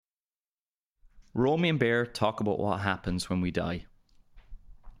Romy and Bear talk about what happens when we die.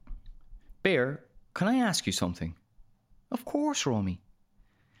 Bear, can I ask you something? Of course, Romy.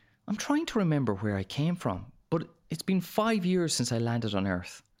 I'm trying to remember where I came from, but it's been 5 years since I landed on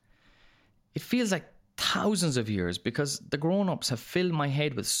Earth. It feels like thousands of years because the grown-ups have filled my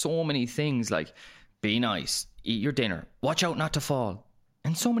head with so many things like be nice, eat your dinner, watch out not to fall,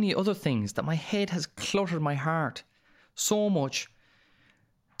 and so many other things that my head has cluttered my heart so much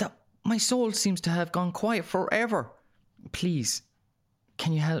that my soul seems to have gone quiet forever. Please,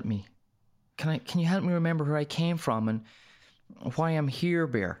 can you help me? Can you help me remember where I came from and why I'm here,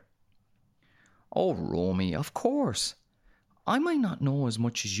 Bear? Oh, Romy, of course. I might not know as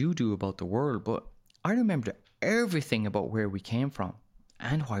much as you do about the world, but I remember everything about where we came from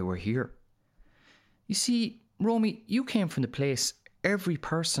and why we're here. You see, Romy, you came from the place every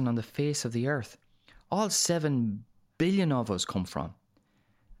person on the face of the earth, all 7 billion of us, come from.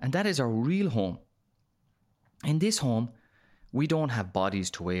 And that is our real home. In this home, we don't have bodies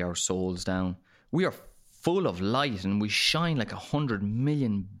to weigh our souls down. We are full of light and we shine like 100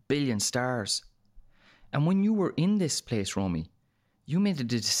 million billion stars. And when you were in this place, Romy, you made a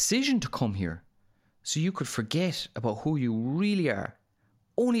decision to come here so you could forget about who you really are,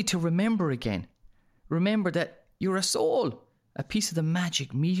 only to remember again. Remember that you're a soul, a piece of the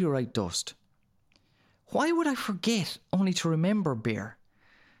magic meteorite dust. Why would I forget only to remember, Bear?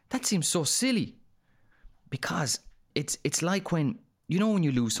 That seems so silly. Because it's like when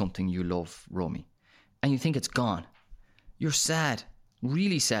you lose something you love, Romy, and you think it's gone. You're sad,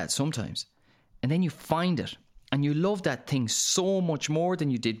 really sad sometimes. And then you find it and you love that thing so much more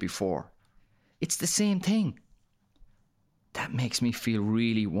than you did before. It's the same thing. That makes me feel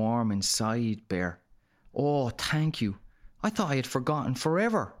really warm inside, Bear. Oh, thank you. I thought I had forgotten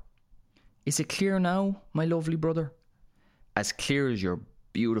forever. Is it clear now, my lovely brother? As clear as your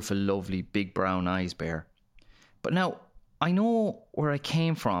beautiful, lovely, big brown eyes, Bear. But now, I know where I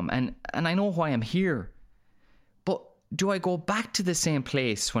came from and I know why I'm here. But do I go back to the same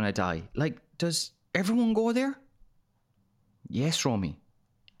place when I die? Like, does everyone go there? Yes, Romy.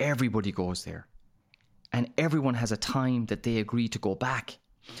 Everybody goes there. And everyone has a time that they agree to go back.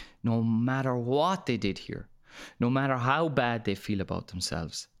 No matter what they did here, no matter how bad they feel about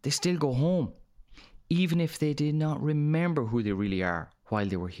themselves, they still go home. Even if they did not remember who they really are while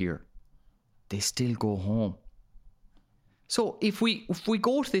they were here, they still go home. So if we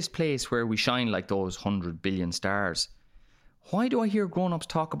go to this place where we shine like those 100 billion stars, why do I hear grown-ups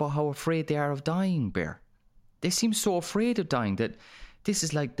talk about how afraid they are of dying, Bear? They seem so afraid of dying that this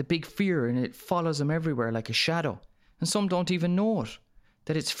is like the big fear and it follows them everywhere like a shadow. And some don't even know it,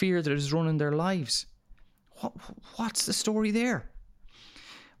 that it's fear that is running their lives. What's the story there?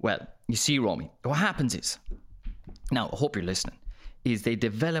 Well, you see, Romy, what happens is, now I hope you're listening, is they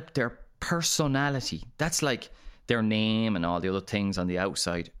develop their personality. That's like their name and all the other things on the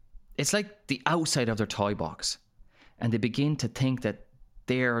outside. It's like the outside of their toy box. And they begin to think that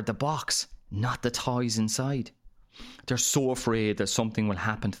they're the box, not the toys inside. They're so afraid that something will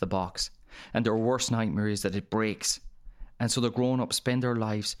happen to the box. And their worst nightmare is that it breaks. And so the grown-ups spend their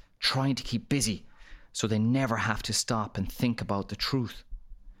lives trying to keep busy so they never have to stop and think about the truth.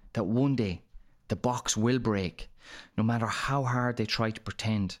 That one day, the box will break, no matter how hard they try to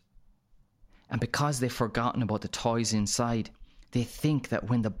pretend. And because they've forgotten about the toys inside, they think that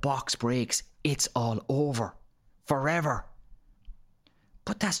when the box breaks, it's all over. Forever.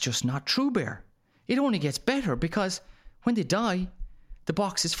 But that's just not true, Bear. It only gets better because when they die, the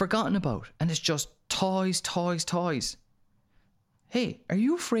box is forgotten about and it's just toys, toys, toys. Hey, are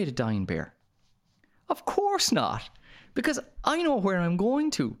you afraid of dying, Bear? Of course not, because I know where I'm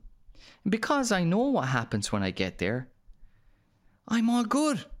going to. And because I know what happens when I get there, I'm all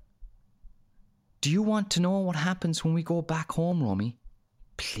good. Do you want to know what happens when we go back home, Romy?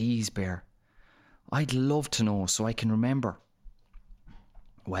 Please, Bear. I'd love to know so I can remember.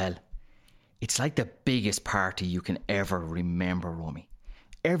 Well, it's like the biggest party you can ever remember, Romy.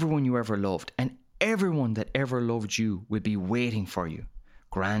 Everyone you ever loved and everyone that ever loved you will be waiting for you.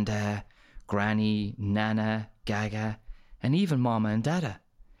 Granda, Granny, Nana, Gaga, and even Mama and Dada.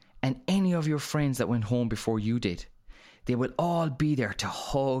 And any of your friends that went home before you did. They will all be there to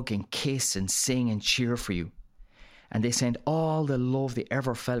hug and kiss and sing and cheer for you. And they send all the love they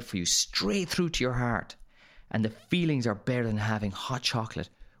ever felt for you straight through to your heart. And the feelings are better than having hot chocolate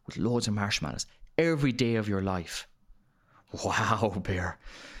with loads of marshmallows every day of your life. Wow, Bear.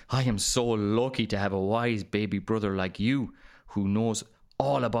 I am so lucky to have a wise baby brother like you who knows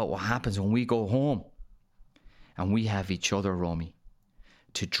all about what happens when we go home. And we have each other, Romy,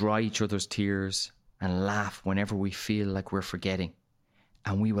 to dry each other's tears and laugh whenever we feel like we're forgetting.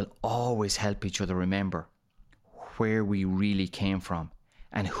 And we will always help each other remember where we really came from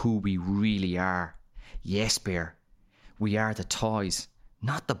and who we really are. Yes, Bear, we are the toys,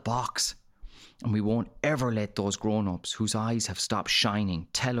 not the box. And we won't ever let those grown-ups whose eyes have stopped shining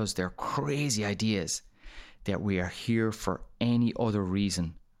tell us their crazy ideas that we are here for any other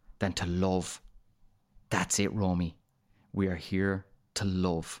reason than to love. That's it, Romy. We are here to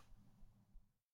love.